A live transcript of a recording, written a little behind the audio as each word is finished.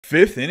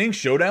Fifth inning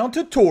showdown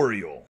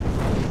tutorial.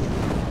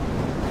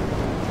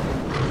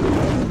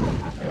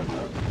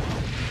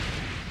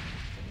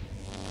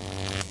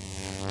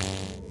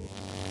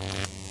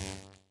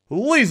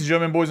 Ladies and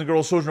gentlemen, boys and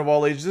girls, children of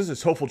all ages, this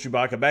is Hopeful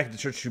Chewbacca back at the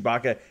Church of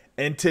Chewbacca,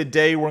 and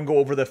today we're going to go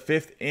over the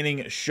fifth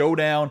inning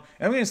showdown,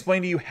 and I'm going to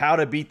explain to you how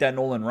to beat that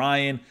Nolan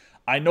Ryan.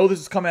 I know this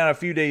is coming out a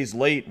few days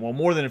late, well,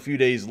 more than a few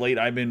days late.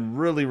 I've been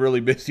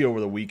really busy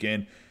over the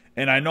weekend,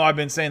 and I know I've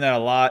been saying that a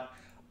lot.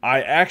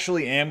 I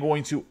actually am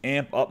going to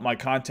amp up my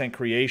content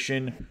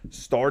creation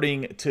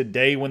starting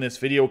today when this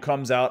video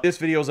comes out. This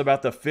video is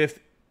about the fifth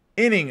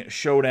inning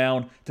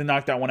showdown to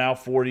knock that one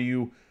out for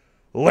you.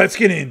 Let's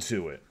get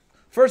into it.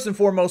 First and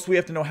foremost, we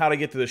have to know how to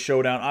get to the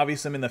showdown.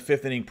 Obviously, I'm in the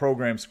fifth inning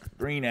program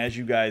screen, as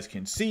you guys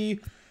can see,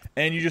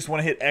 and you just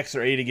want to hit X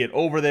or A to get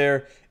over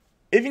there.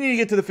 If you need to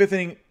get to the fifth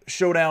inning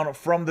showdown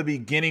from the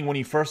beginning, when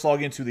you first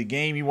log into the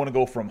game, you want to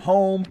go from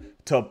home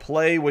to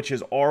play, which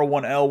is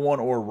R1, L1,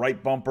 or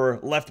right bumper,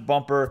 left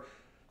bumper,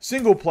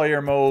 single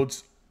player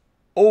modes.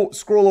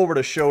 Scroll over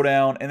to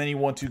showdown, and then you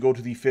want to go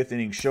to the fifth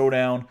inning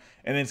showdown,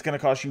 and then it's going to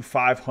cost you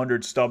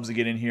 500 stubs to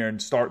get in here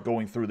and start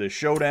going through this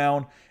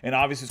showdown. And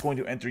obviously it's going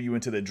to enter you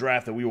into the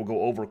draft that we will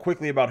go over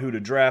quickly about who to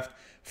draft.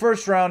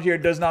 First round here,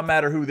 it does not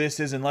matter who this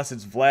is unless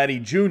it's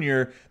Vladdy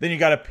Jr. Then you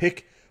got to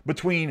pick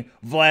between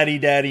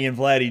Vladdy Daddy and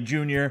Vladdy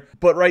Jr.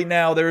 But right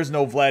now, there is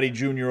no Vladdy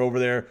Jr. over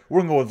there. We're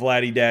going to go with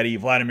Vladdy Daddy,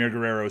 Vladimir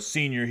Guerrero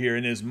Sr. here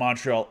in his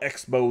Montreal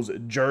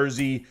Expos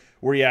jersey,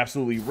 where he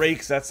absolutely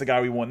rakes. That's the guy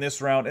we won this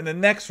round. In the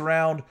next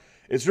round,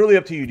 it's really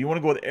up to you. Do you want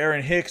to go with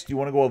Aaron Hicks? Do you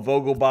want to go with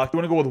Vogelbach? Do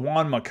you want to go with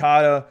Juan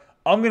Moncada?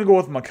 I'm going to go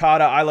with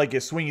Moncada. I like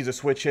his swing. He's a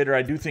switch hitter.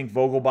 I do think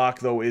Vogelbach,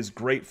 though, is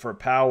great for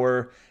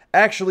power.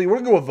 Actually, we're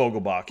going to go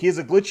with Vogelbach. He has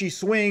a glitchy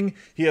swing.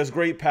 He has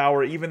great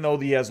power, even though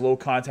he has low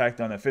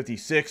contact on the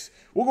 56.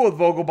 We'll go with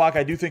Vogelbach.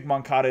 I do think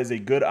Moncada is a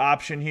good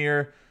option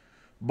here,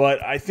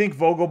 but I think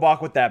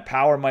Vogelbach with that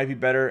power might be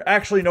better.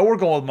 Actually, no, we're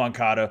going with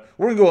Moncada.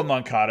 We're going to go with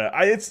Moncada.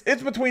 It's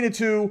between the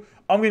two.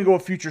 I'm going to go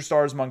with Future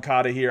Stars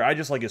Moncada here. I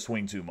just like his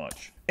swing too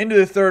much. Into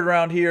the third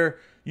round here,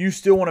 you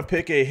still want to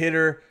pick a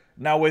hitter.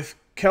 Now, with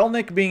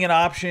Kelenic being an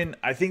option,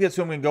 I think that's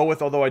who I'm going to go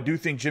with, although I do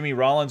think Jimmy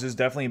Rollins is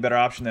definitely a better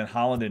option than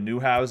Holland and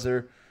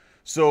Newhouser.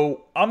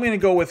 So I'm going to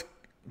go with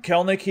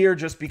Kelenic here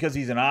just because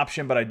he's an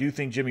option, but I do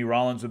think Jimmy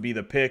Rollins would be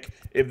the pick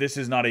if this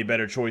is not a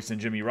better choice than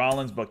Jimmy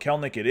Rollins, but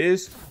Kelenic it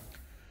is.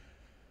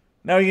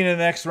 Now you get into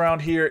the next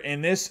round here,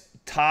 and this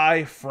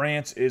Ty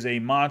France is a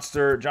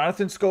monster.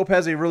 Jonathan Scope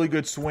has a really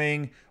good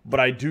swing, but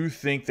I do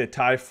think that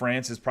Ty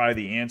France is probably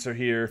the answer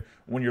here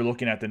when you're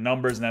looking at the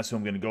numbers, and that's who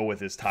I'm going to go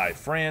with is Ty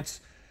France.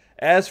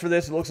 As for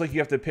this, it looks like you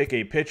have to pick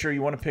a pitcher.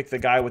 You want to pick the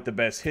guy with the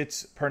best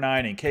hits per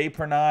nine and K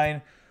per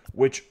nine,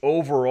 which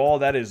overall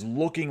that is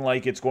looking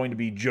like it's going to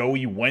be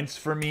Joey Wentz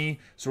for me.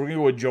 So we're going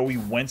to go with Joey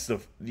Wentz,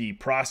 the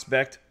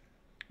prospect.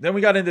 Then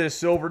we got into the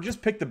silver.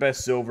 Just pick the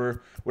best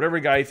silver. Whatever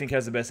guy you think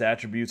has the best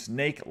attributes.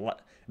 Nate Lau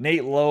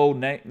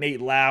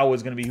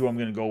is going to be who I'm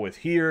going to go with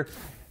here.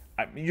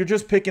 You're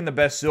just picking the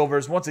best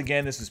silvers. Once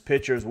again, this is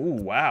pitchers. Ooh,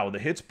 wow. The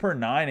hits per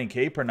nine and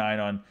K per nine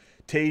on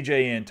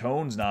Tejay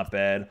Antone's not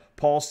bad.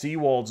 Paul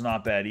Sewald's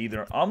not bad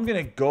either. I'm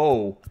going to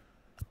go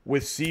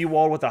with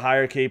Sewald with a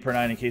higher K per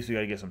nine in case we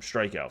got to get some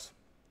strikeouts.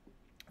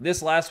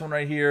 This last one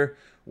right here.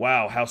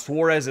 Wow, how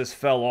Suarez has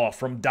fell off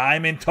from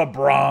diamond to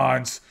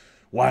bronze.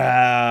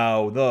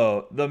 Wow,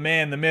 the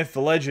man, the myth,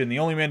 the legend, the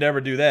only man to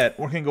ever do that.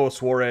 We're going to go with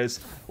Suarez.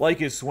 Like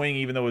his swing,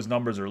 even though his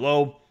numbers are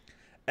low.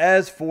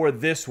 As for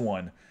this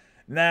one,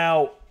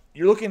 now,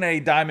 you're looking at a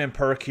diamond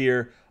perk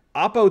here.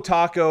 Oppo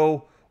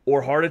Taco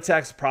or Heart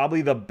Attack's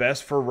probably the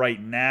best for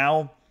right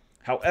now.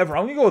 However,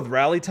 I'm going to go with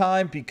Rally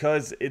Time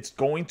because it's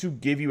going to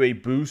give you a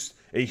boost,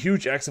 a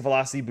huge exit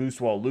velocity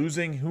boost while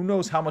losing. Who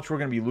knows how much we're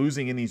going to be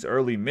losing in these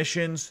early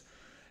missions.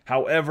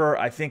 However,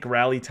 I think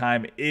Rally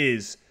Time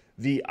is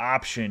the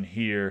option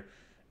here.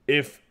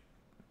 If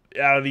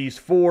out of these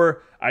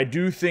four, I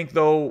do think,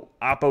 though,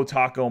 Oppo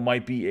Taco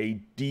might be a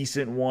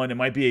decent one. It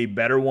might be a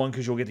better one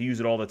because you'll get to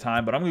use it all the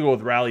time. But I'm going to go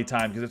with Rally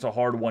Time because it's a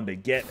hard one to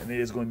get, and it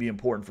is going to be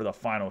important for the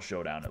final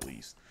showdown at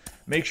least.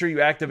 Make sure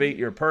you activate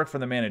your perk from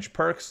the Manage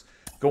Perks.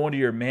 Go into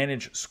your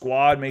Manage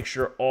Squad. Make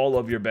sure all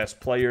of your best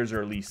players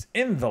are at least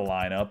in the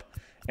lineup.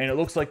 And it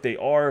looks like they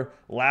are.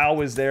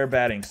 Lau is there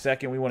batting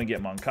second. We want to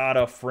get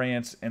Moncada,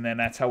 France, and then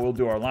that's how we'll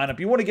do our lineup.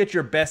 You want to get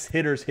your best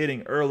hitters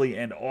hitting early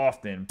and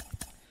often.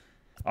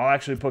 I'll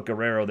actually put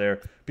Guerrero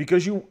there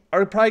because you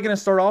are probably going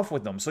to start off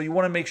with them. So you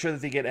want to make sure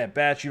that they get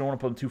at-bats. You don't want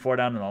to put them too far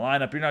down in the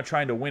lineup. You're not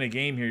trying to win a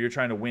game here. You're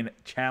trying to win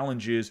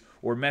challenges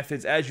or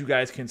methods. As you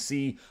guys can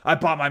see, I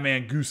bought my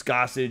man Goose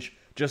Gossage.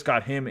 Just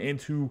got him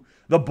into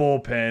the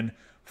bullpen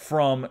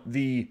from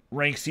the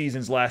ranked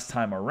seasons last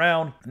time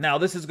around. Now,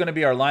 this is going to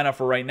be our lineup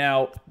for right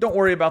now. Don't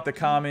worry about the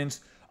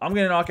commons. I'm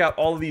going to knock out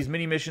all of these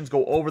mini missions,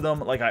 go over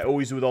them like I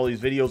always do with all these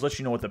videos, let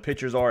you know what the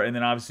pitchers are, and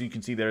then obviously you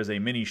can see there's a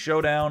mini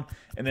showdown,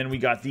 and then we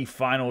got the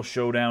final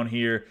showdown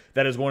here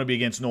that is going to be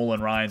against Nolan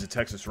Ryan's, the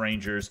Texas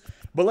Rangers.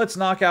 But let's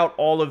knock out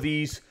all of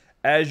these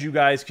As you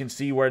guys can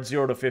see, we're at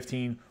 0 to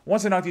 15.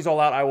 Once I knock these all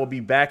out, I will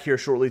be back here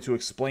shortly to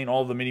explain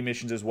all of the mini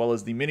missions as well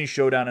as the mini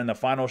showdown and the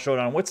final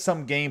showdown with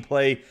some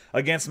gameplay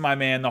against my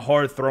man, the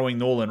hard-throwing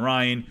Nolan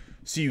Ryan.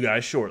 See you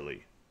guys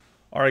shortly.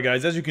 Alright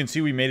guys, as you can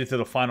see, we made it to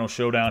the final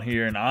showdown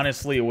here, and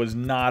honestly, it was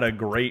not a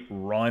great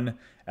run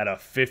at a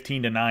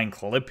 15-9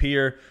 clip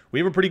here. We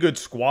have a pretty good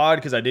squad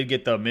because I did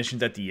get the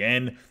missions at the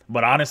end,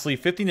 but honestly,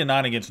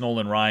 15-9 against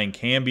Nolan Ryan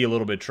can be a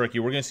little bit tricky.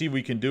 We're going to see if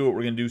we can do it.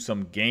 We're going to do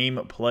some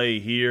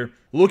gameplay here.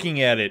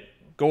 Looking at it,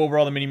 go over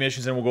all the mini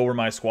missions, and we'll go over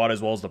my squad as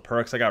well as the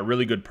perks. I got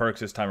really good perks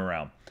this time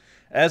around.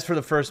 As for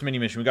the first mini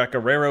mission, we got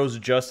Guerrero's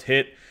Just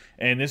Hit,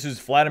 and this is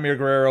Vladimir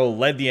Guerrero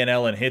led the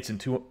NL in hits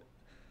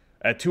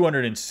at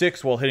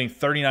 206 while hitting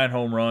 39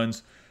 home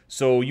runs.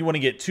 So you want to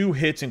get 2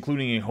 hits,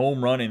 including a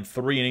home run in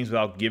 3 innings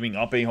without giving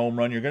up a home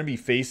run. You're going to be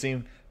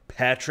facing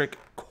Patrick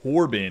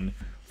Corbin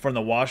from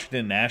the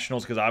Washington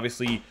Nationals because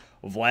obviously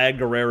Vlad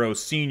Guerrero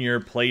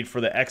Sr. played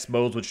for the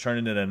Expos, which turned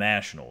into the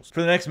Nationals.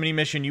 For the next mini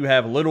mission, you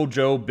have Little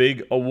Joe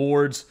Big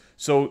Awards.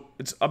 So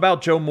it's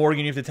about Joe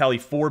Morgan. You have to tally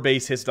 4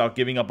 base hits without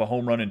giving up a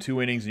home run in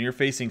 2 innings, and you're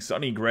facing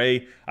Sonny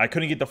Gray. I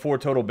couldn't get the 4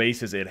 total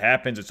bases. It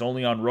happens. It's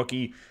only on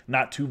rookie.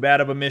 Not too bad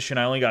of a mission.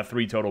 I only got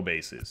 3 total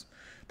bases.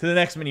 To the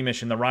next mini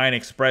mission, the Ryan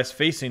Express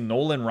facing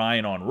Nolan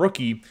Ryan on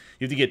rookie. You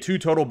have to get 2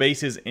 total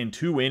bases in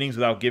 2 innings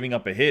without giving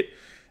up a hit.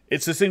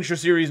 It's the signature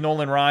series.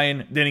 Nolan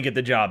Ryan didn't get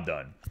the job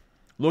done.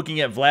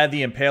 Looking at Vlad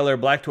the Impaler,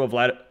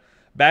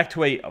 back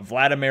to a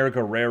Vladimir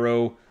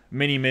Guerrero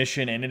mini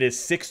mission, and it is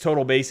 6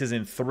 total bases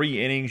in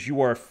 3 innings.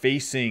 You are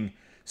facing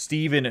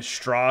Steven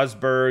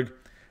Strasburg.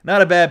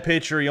 Not a bad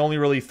pitcher. He only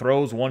really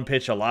throws 1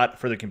 pitch a lot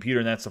for the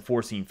computer, and that's the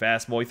 4-seam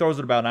fastball. He throws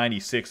it about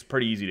 96.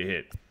 Pretty easy to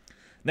hit.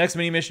 Next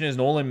mini mission is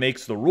Nolan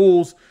Makes the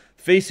Rules,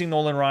 facing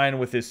Nolan Ryan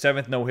with his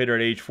 7th no-hitter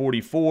at age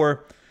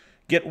 44.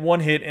 Get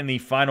 1 hit in the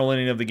final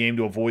inning of the game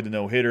to avoid the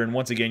no-hitter, and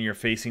once again, you're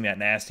facing that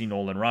nasty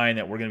Nolan Ryan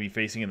that we're going to be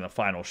facing in the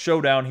final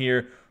showdown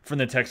here from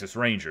the Texas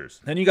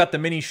Rangers. Then you got the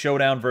mini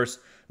showdown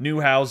versus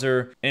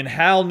Newhouser, and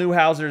Hal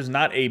Newhouser is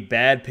not a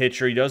bad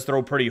pitcher. He does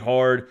throw pretty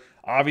hard.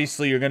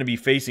 Obviously, you're going to be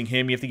facing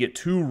him. You have to get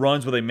 2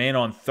 runs with a man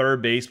on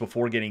third base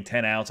before getting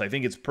 10 outs. I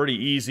think it's pretty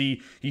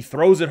easy. He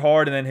throws it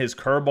hard, and then his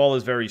curveball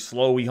is very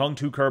slow. He hung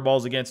 2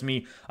 curveballs against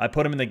me. I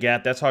put him in the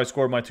gap. That's how I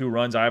scored my 2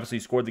 runs. I obviously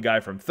scored the guy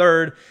from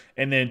third,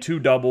 and then 2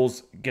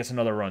 doubles, gets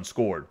another run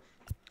scored.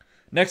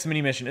 Next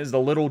mini mission is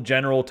the Little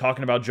General,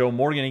 talking about Joe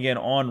Morgan again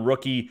on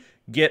rookie.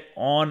 Get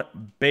on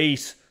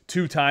base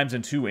 2 times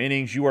in 2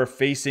 innings. You are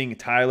facing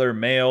Tyler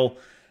Mahle.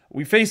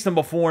 We faced him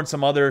before in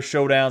some other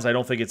showdowns. I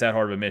don't think it's that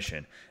hard of a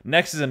mission.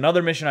 Next is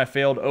another mission I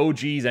failed.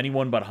 OGs,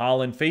 anyone but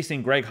Holland.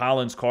 Facing Greg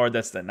Holland's card.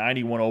 That's the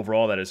 91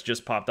 overall that has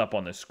just popped up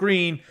on the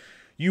screen.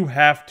 You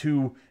have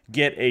to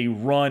get a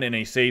run in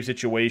a save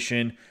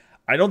situation.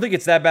 I don't think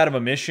it's that bad of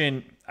a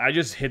mission. I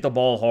just hit the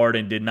ball hard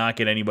and did not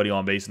get anybody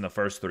on base in the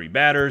first 3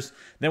 batters.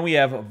 Then we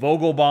have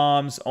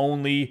Vogelbaum's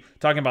only.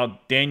 Talking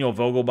about Daniel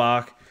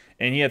Vogelbach.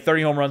 And he had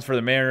 30 home runs for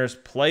the Mariners.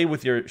 Play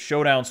with your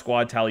showdown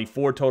squad. Tally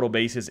 4 total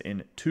bases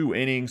in 2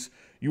 innings.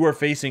 You are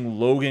facing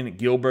Logan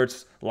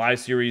Gilbert's live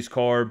series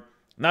card.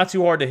 Not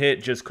too hard to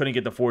hit. Just couldn't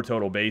get the 4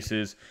 total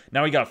bases.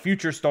 Now we got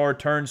future star,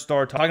 turn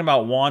star. Talking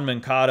about Juan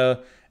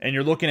Moncada. And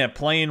you're looking at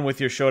playing with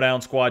your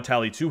showdown squad.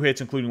 Tally 2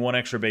 hits, including 1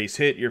 extra base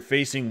hit. You're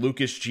facing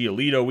Lucas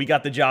Giolito. We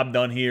got the job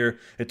done here.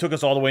 It took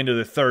us all the way into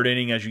the 3rd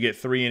inning as you get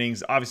 3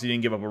 innings. Obviously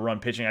didn't give up a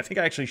run pitching. I think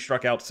I actually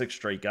struck out 6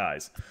 straight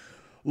guys.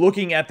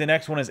 Looking at the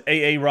next one is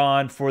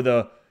Ron for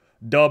the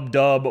Dub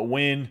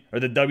win,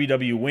 or the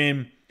WW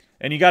win.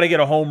 And you got to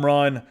get a home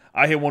run.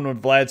 I hit one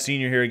with Vlad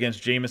Sr. here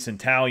against Jameson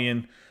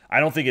Taillon.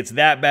 I don't think it's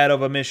that bad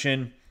of a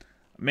mission.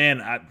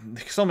 Man,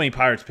 so many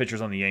Pirates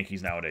pitchers on the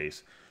Yankees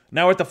nowadays.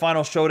 Now we're at the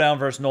final showdown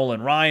versus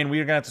Nolan Ryan. We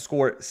are going to have to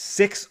score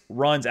 6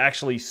 runs,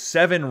 actually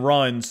 7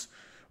 runs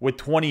with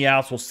 20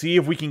 outs. We'll see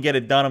if we can get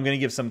it done. I'm going to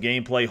give some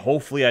gameplay.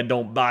 Hopefully I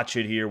don't botch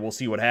it here. We'll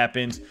see what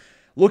happens.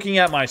 Looking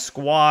at my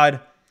squad,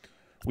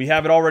 we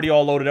have it already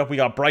all loaded up. We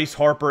got Bryce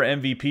Harper,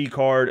 MVP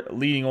card,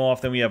 leading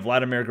off. Then we have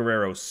Vladimir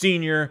Guerrero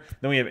Sr.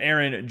 Then we have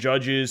Aaron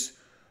Judge's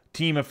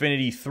Team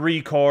Affinity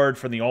 3 card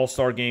from the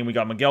All-Star game. We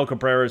got Miguel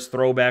Cabrera's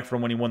throwback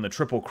from when he won the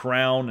Triple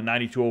Crown,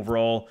 92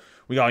 overall.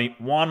 We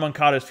got Juan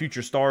Moncada's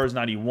Future Stars,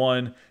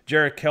 91.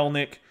 Jarek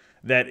Kelenic,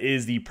 that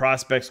is the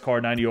Prospects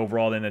card, 90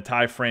 overall. Then the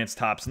Ty France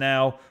tops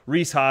now.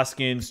 Rhys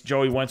Hoskins,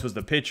 Joey Wentz was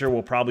the pitcher.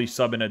 We'll probably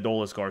sub in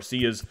Adolis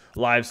Garcia's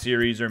live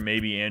series or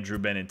maybe Andrew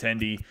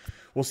Benintendi.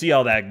 We'll see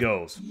how that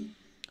goes.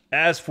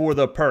 As for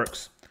the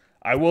perks,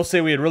 I will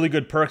say we had really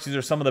good perks. These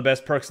are some of the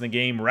best perks in the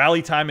game.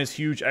 Rally time is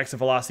huge. Exit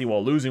velocity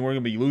while losing. We're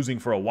going to be losing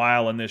for a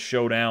while in this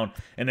showdown.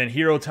 And then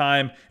hero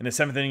time in the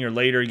 7th inning or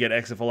later, you get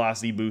exit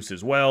velocity boost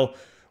as well.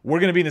 We're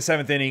going to be in the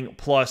 7th inning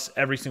plus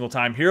every single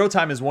time. Hero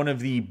time is one of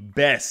the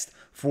best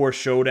for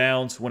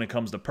showdowns when it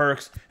comes to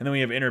perks. And then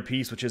we have inner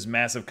piece, which is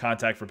massive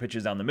contact for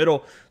pitches down the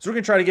middle. So we're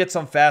going to try to get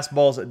some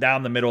fastballs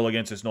down the middle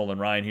against this Nolan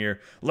Ryan here.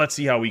 Let's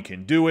see how we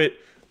can do it.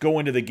 Go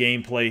into the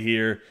gameplay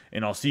here,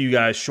 and I'll see you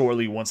guys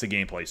shortly once the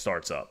gameplay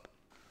starts up.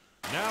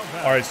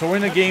 All right, so we're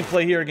in the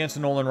gameplay here against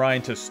the Nolan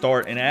Ryan to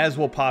start, and as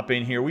we'll pop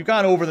in here, we've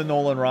gone over the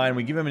Nolan Ryan.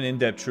 We give him an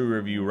in-depth true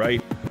review,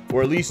 right?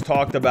 Or at least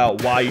talked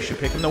about why you should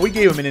pick him. No, we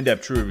gave him an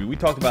in-depth true review. We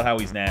talked about how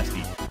he's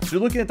nasty. So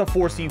you're looking at the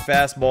 4-seam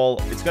fastball.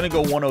 It's going to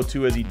go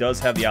 102 as he does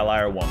have the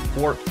outlier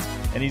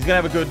 1-4, and he's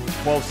going to have a good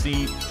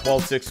 12-seam,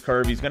 12-6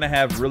 curve. He's going to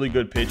have really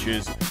good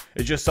pitches.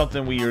 It's just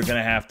something we are going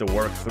to have to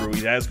work through.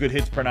 He has good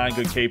hits per 9,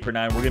 good K per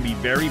 9. We're going to be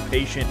very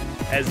patient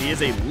as he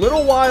is a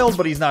little wild,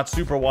 but he's not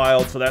super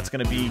wild. So that's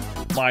going to be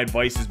my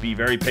advice, is be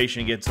very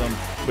patient against him.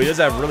 But he does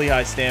have really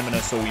high stamina,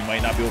 so we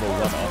might not be able to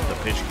run up the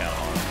pitch count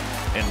on him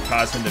and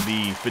cause him to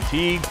be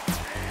fatigued.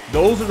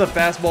 Those are the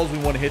fastballs we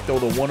want to hit, though,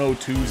 the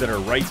 102s that are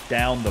right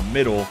down the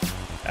middle.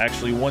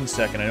 Actually, 1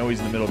 second. I know he's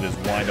in the middle of his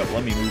windup.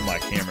 Let me move my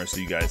camera so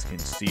you guys can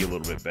see a little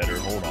bit better.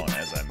 Hold on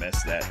as I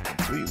mess that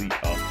completely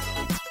up.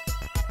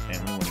 And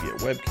we want to get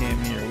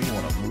webcam here. We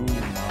want to move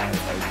my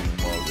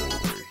ugly mug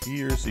over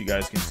here so you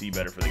guys can see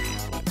better for the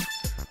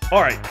gameplay.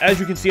 All right, as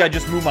you can see, I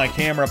just moved my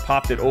camera,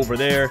 popped it over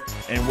there,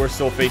 and we're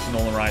still facing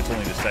Nolan Ryan. It's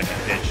only the second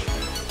pitch.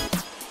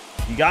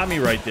 He got me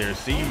right there.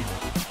 See,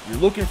 you're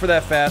looking for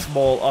that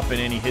fastball up and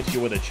in. He hits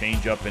you with a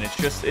changeup, and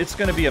it's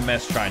going to be a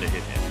mess trying to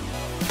hit him.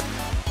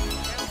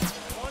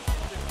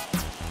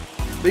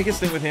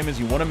 Biggest thing with him is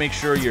you want to make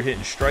sure you're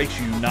hitting strikes.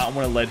 You do not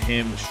want to let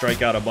him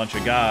strike out a bunch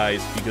of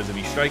guys, because if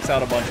he strikes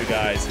out a bunch of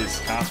guys, his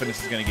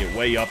confidence is going to get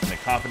way up, and the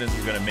confidence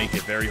is going to make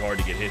it very hard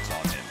to get hits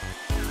on him.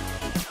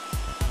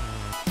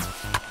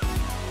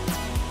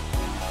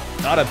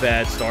 Not a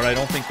bad start. I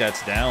don't think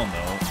that's down,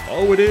 though.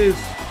 Oh, it is.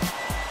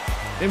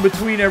 In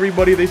between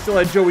everybody, they still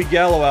had Joey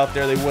Gallo out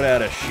there. They would have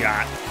had a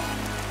shot.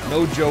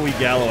 No Joey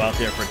Gallo out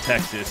there for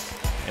Texas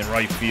in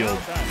right field.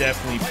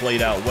 Definitely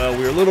played out well.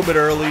 We were a little bit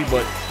early,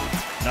 but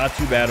not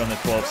too bad on the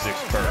 12-6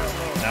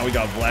 curve. Now we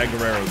got Vlad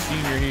Guerrero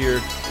Sr. here.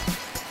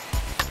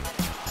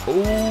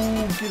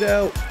 Oh, get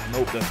out.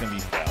 Nope, that's going to be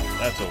foul.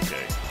 That's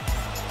okay.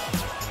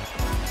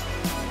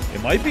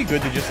 It might be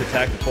good to just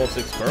attack the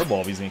 12-6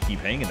 curveball if he's going to keep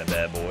hanging the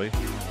bad boy.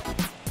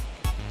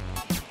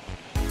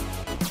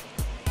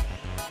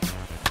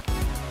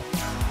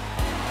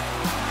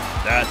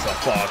 That's a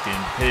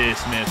fucking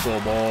piss missile,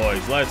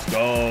 boys. Let's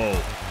go.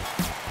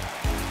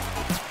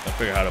 I'll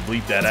figure out how to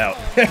bleep that out.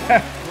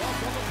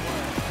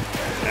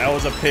 That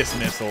was a piss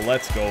missile.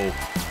 Let's go.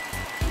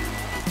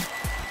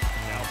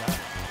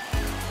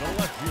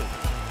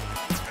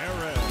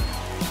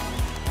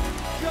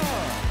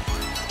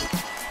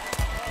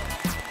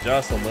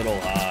 Just a little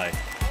high.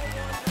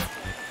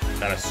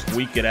 Gotta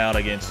squeak it out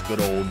against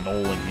good old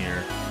Nolan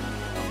here.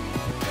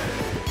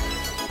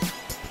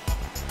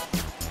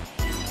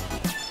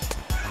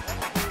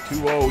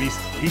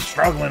 He's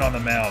struggling on the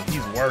mound.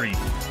 He's worried.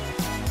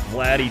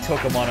 Vladdy took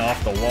him on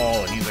off the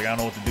wall, and he's like, I don't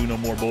know what to do no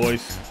more,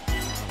 boys.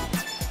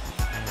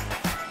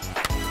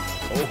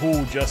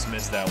 Oh, just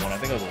missed that one. I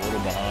think I was a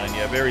little behind.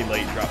 Yeah, very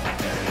late dropping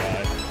the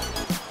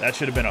PCI. That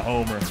should have been a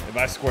homer. If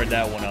I scored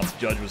that one up,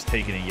 Judge was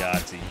taking a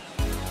Yahtzee.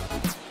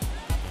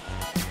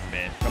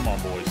 Man, come on,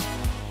 boys.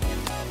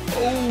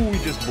 Oh, he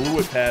just blew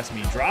it past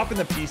me. Dropping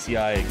the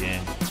PCI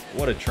again.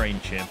 What a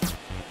trained chimp.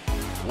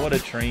 What a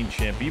trained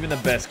chimp. Even the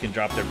best can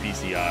drop their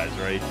PCIs,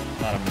 right?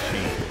 Not a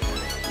machine.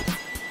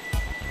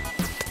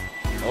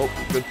 Oh,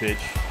 good pitch.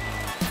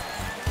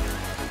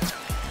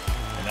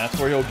 And that's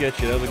where he'll get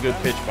you. That was a good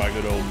pitch by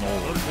good old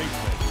Nolan.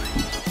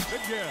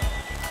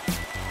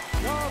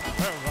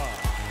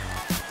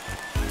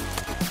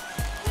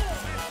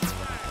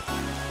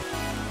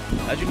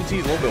 As you can see,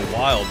 he's a little bit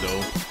wild,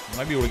 though. He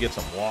might be able to get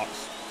some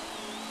walks.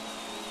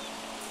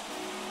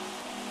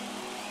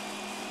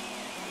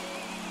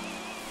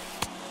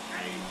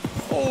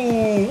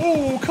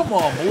 Oh, come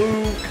on,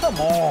 Blue.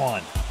 Come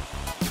on.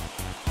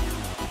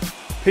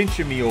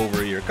 Pinching me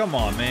over here. Come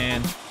on,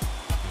 man.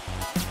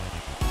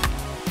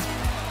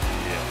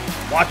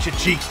 Yeah. Watch your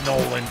cheeks,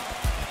 Nolan.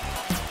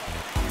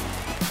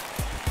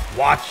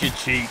 Watch your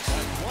cheeks.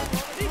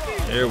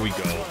 There we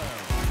go.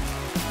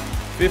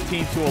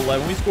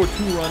 15-11. We scored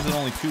 2 runs and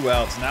only 2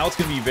 outs. Now it's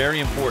going to be very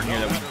important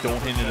here that we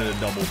don't hit it in a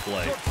double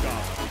play.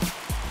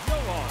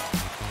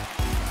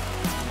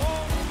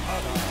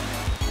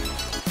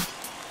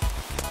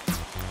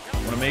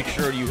 Make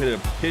sure you hit a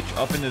pitch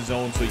up in the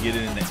zone so you get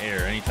it in the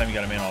air anytime you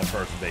got a man on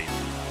first base.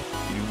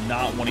 You do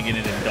not want to get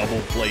into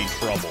double play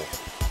trouble.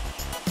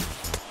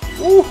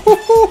 Ooh,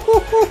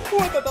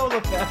 I thought that was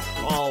a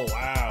fastball. Oh,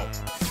 wow.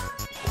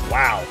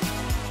 Wow.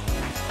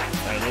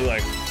 That looked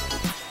like...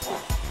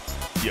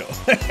 Yo,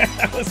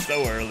 that was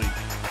so early.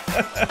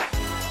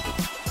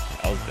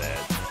 That was bad.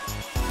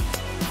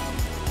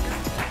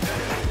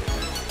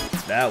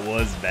 That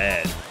was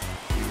bad.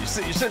 You're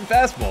sitting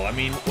fastball. I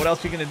mean, what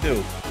else are you going to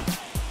do?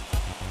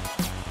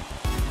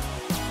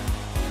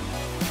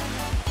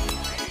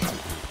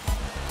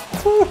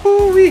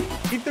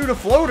 He threw the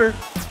floater.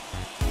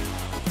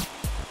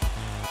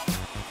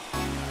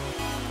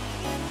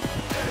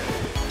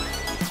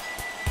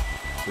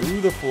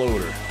 Threw the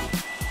floater.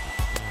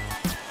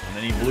 And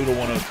then he blew the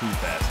 102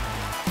 fast.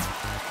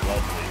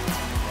 Lovely.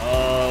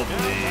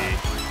 Lovely.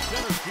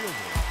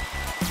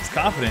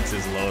 confidence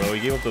is low, though. He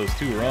gave up those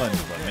 2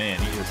 runs, but man,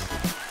 he just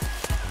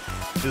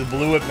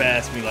blew it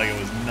past me like it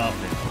was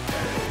nothing.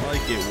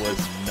 Like it was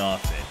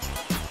nothing.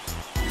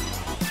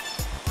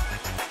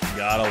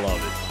 Gotta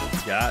love it.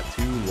 Got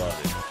to love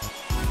it.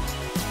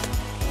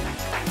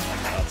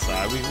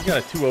 Outside, we got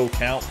a 2-0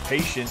 count.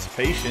 Patience,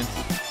 patience,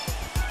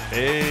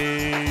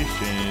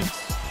 patience.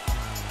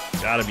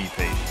 Gotta be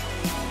patient.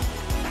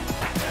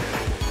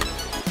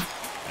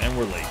 And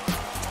we're late.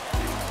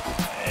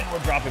 And we're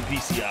dropping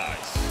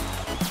PCIs.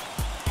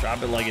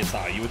 Drop it like it's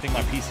hot. You would think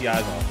my PCI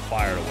is on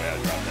fire the way I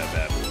dropped that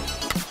bad boy.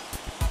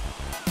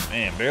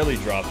 Man, barely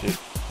dropped it.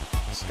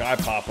 Sky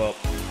pop up.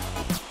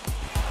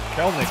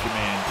 Kelnick,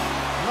 man,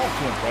 I'm not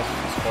too impressed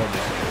with this card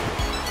this year.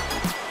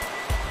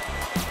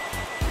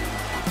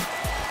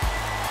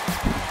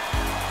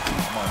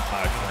 Come on,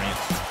 Ty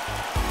France.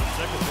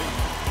 Second base.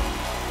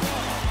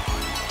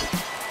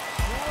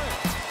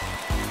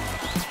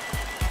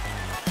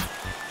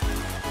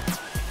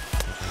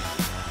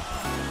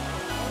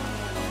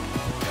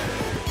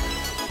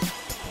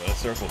 Well, that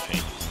circle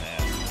change is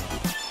nasty.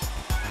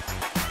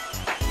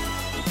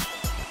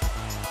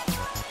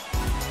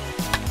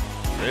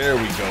 There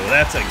we go.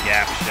 That's a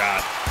gap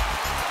shot.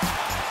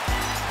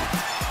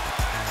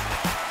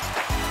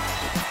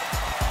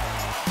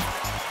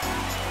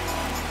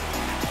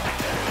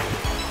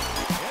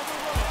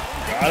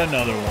 Got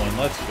another one.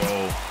 Let's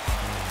go.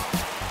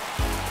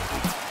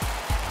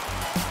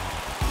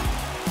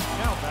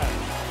 Now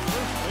batting,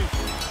 first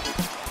baseman,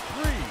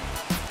 3.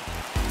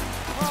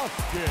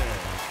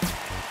 Hoskins.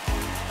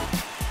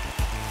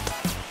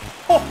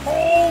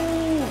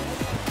 Oh!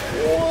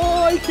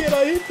 Why can't I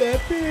hit that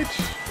pitch?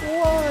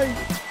 Why?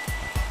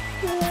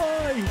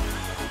 Why?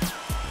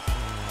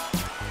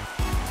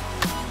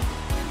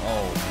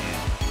 Oh,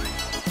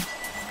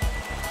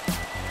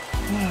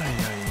 man. Ay,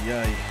 ay,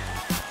 ay.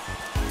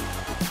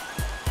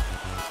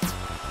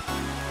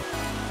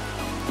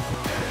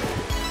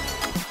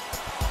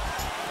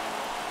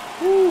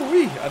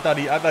 Woo-wee. I thought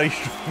he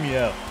struck me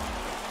out.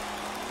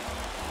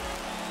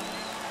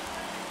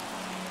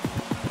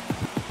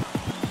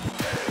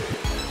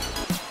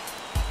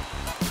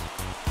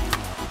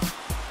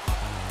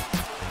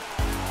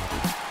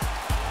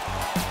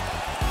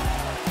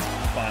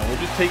 We'll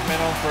just take men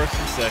on first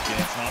and second.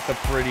 It's not the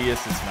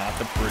prettiest. It's not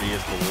the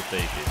prettiest, but we'll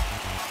take it.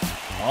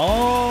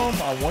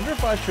 I wonder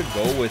if I should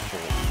go with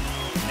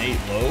Nate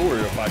Lowe or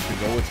if I should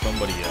go with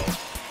somebody else.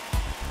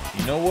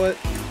 You know what?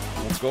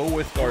 We'll go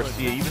with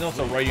Garcia. Even though it's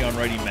a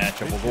righty-on-righty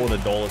matchup, we'll go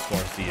with Adolis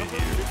Garcia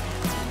here.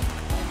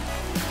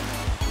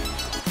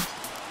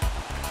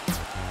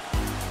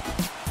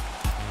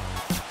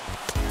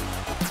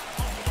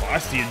 I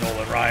see a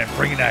Nolan Ryan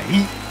bringing that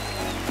heat.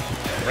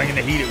 Bringing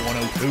the heat at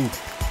 102.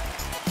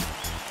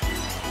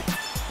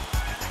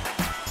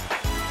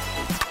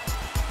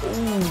 Ooh.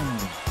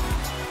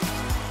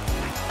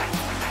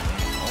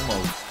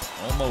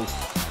 Almost.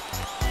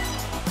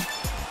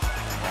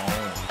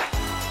 Oh.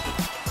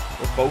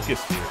 We're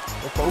focused here.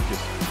 We're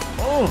focused.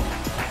 Oh.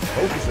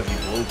 Focus as he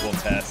blows one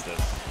past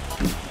us.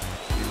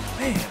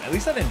 Man, at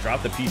least I didn't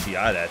drop the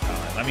PCI that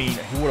time. I mean,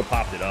 he would have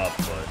popped it up,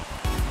 but...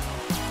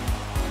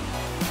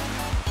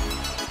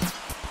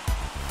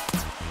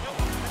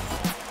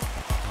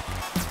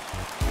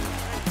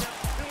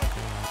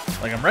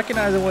 Like, I'm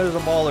recognizing when there's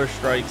a ball or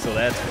strike, so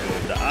that's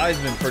good. The eye's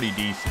been pretty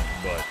decent,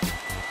 but...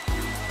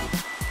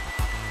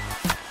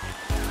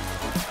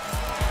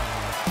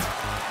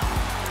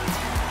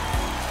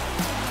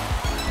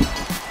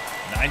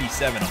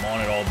 '97, I'm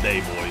on it all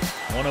day, boys.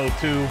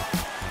 102,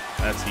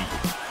 that's heat.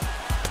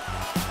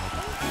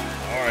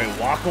 All right,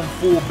 walk 'em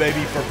full,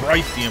 baby, for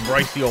Brycey, and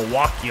Brycey will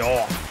walk you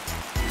off.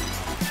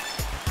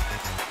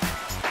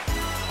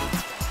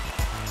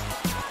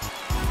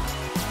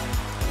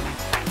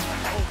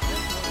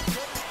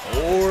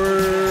 Or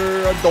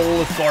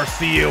Adolis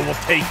Garcia will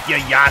take you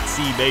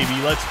Yahtzee,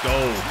 baby. Let's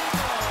go.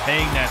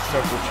 Paying that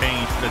circle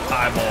change for the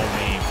tie ball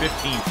game.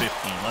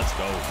 15-15. Let's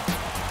go.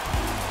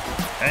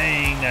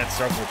 Paying that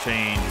circle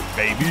change,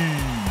 baby.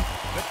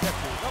 The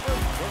catcher, number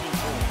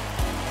 24.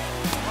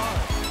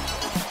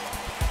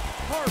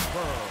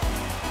 Harper.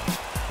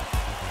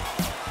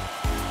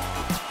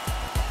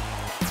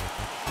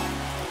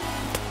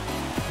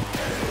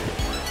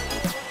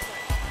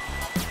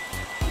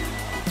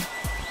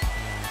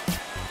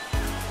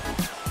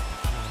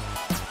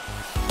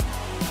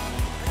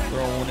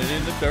 Throwing it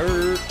in the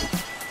dirt.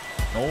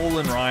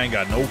 Nolan Ryan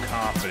got no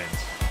confidence.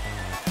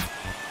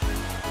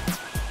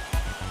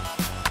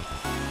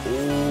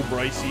 Oh,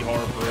 Brycey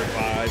Harper, if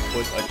I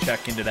put a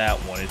check into that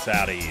one, it's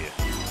out of here.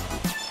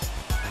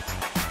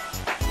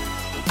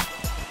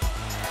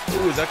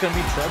 Oh, is that going to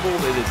be trouble?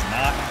 It is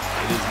not.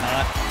 It is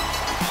not.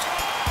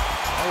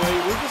 All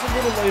right, we're just a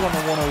little late on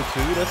the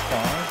 102. That's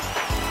fine.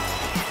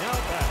 Now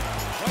back.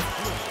 Right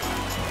field.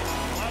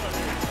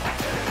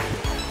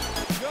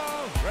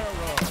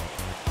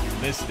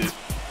 Missed it.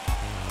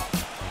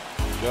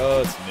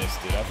 Just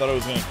missed it. I thought it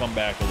was going to come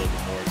back a little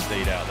bit more. It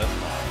stayed out. That's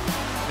fine.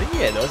 I think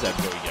he does have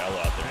Joey Gallo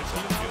out there in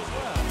center field,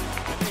 though.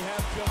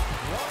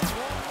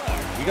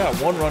 We got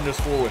 1 run to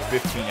score with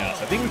 15 outs.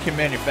 I think we can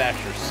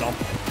manufacture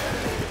something.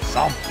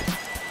 Something.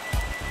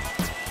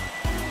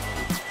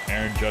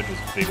 Aaron Judge's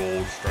big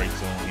old strike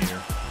zone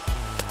here.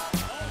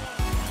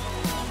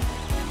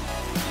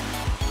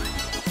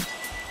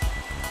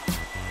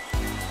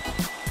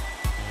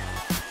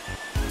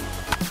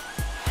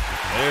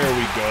 There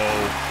we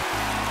go.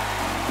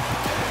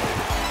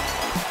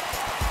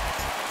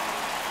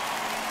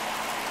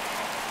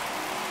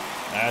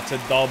 That's a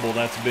double.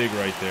 That's big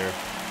right there.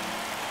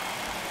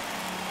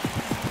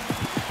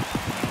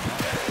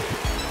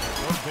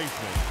 Third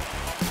baseman.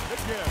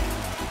 Again.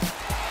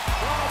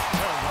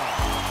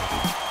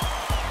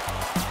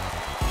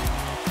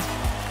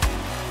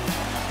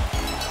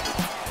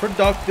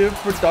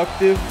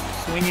 Productive.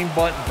 Swinging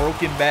bunt,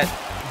 broken bat,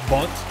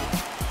 bunt.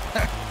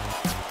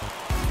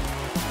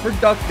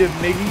 Productive,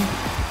 Miggy.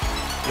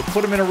 You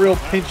put him in a real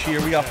pinch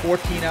here. We got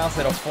 14 outs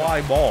at a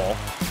fly ball.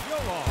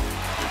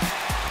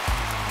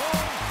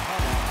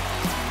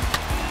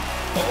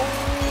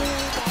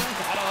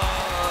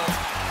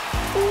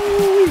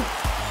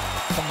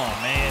 Come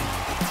on, man.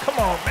 Come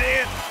on,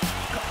 man.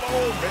 Come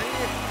on,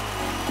 man.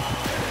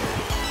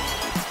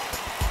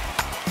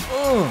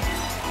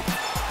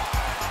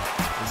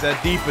 Is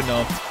that deep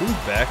enough? Who's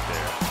back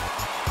there?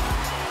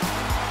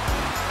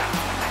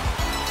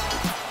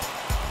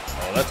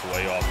 Oh, that's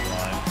way off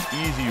line.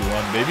 Easy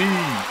run, baby.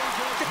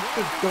 Get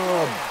the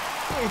dub.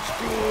 Let's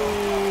go.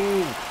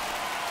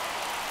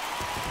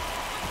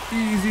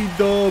 Easy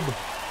dub.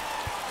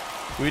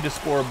 We had to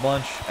score a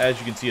bunch. As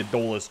you can see,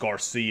 Adolis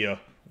Garcia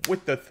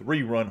with the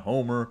 3-run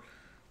homer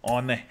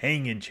on the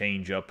hanging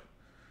changeup.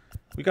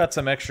 We got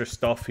some extra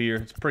stuff here.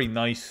 It's pretty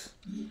nice.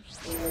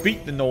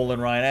 Beat the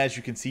Nolan Ryan. As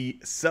you can see,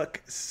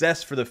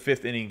 success for the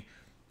 5th inning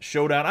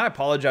showdown. I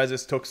apologize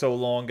this took so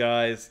long,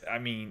 guys. I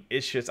mean,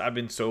 it's just I've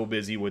been so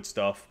busy with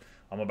stuff.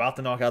 I'm about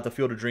to knock out the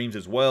Field of Dreams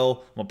as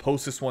well. I'm going to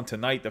post this one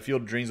tonight. The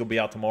Field of Dreams will be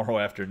out tomorrow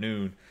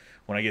afternoon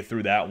when I get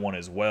through that one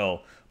as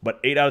well.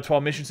 But 8 out of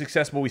 12 mission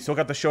success, but we still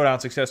got the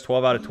showdown success,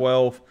 12 out of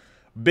 12.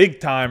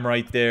 Big time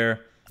right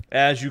there.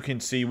 As you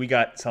can see, we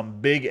got some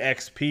big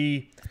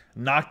XP.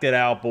 Knocked it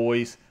out,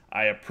 boys.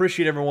 I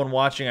appreciate everyone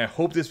watching. I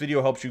hope this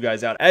video helps you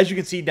guys out. As you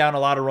can see, down a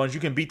lot of runs, you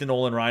can beat the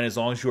Nolan Ryan as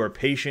long as you are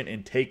patient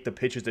and take the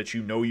pitches that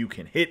you know you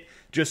can hit,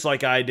 just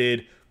like I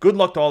did. Good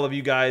luck to all of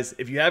you guys.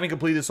 If you haven't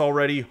completed this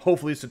already,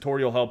 hopefully this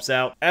tutorial helps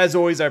out. As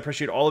always, I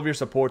appreciate all of your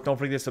support. Don't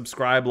forget to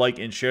subscribe, like,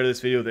 and share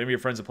this video with any of your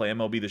friends that play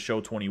MLB The Show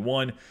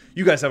 21.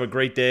 You guys have a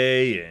great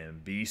day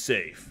and be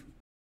safe.